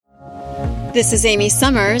This is Amy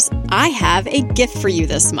Summers. I have a gift for you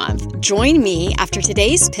this month. Join me after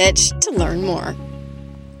today's pitch to learn more.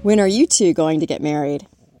 When are you two going to get married?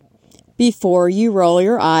 Before you roll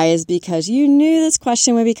your eyes because you knew this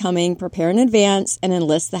question would be coming, prepare in advance and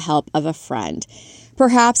enlist the help of a friend.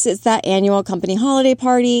 Perhaps it's that annual company holiday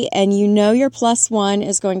party and you know your plus one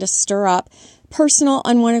is going to stir up personal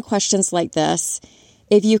unwanted questions like this.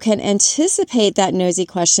 If you can anticipate that nosy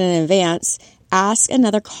question in advance, ask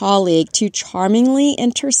another colleague to charmingly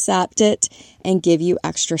intercept it and give you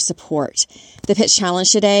extra support. The pitch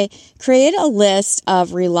challenge today, create a list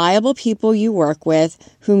of reliable people you work with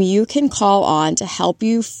whom you can call on to help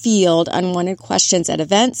you field unwanted questions at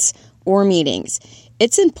events or meetings.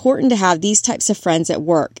 It's important to have these types of friends at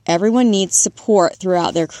work. Everyone needs support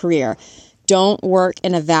throughout their career. Don't work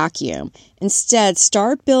in a vacuum. Instead,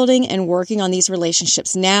 start building and working on these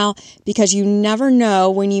relationships now because you never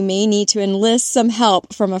know when you may need to enlist some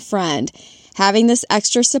help from a friend. Having this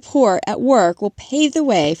extra support at work will pave the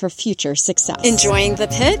way for future success. Enjoying the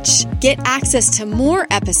pitch? Get access to more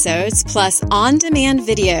episodes plus on-demand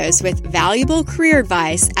videos with valuable career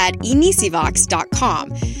advice at inicivox.com.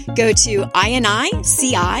 Go to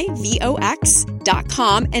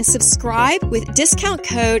inicivox.com and subscribe with discount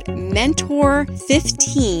code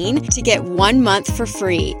MENTOR15 to get 1 month for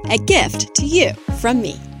free. A gift to you from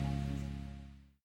me.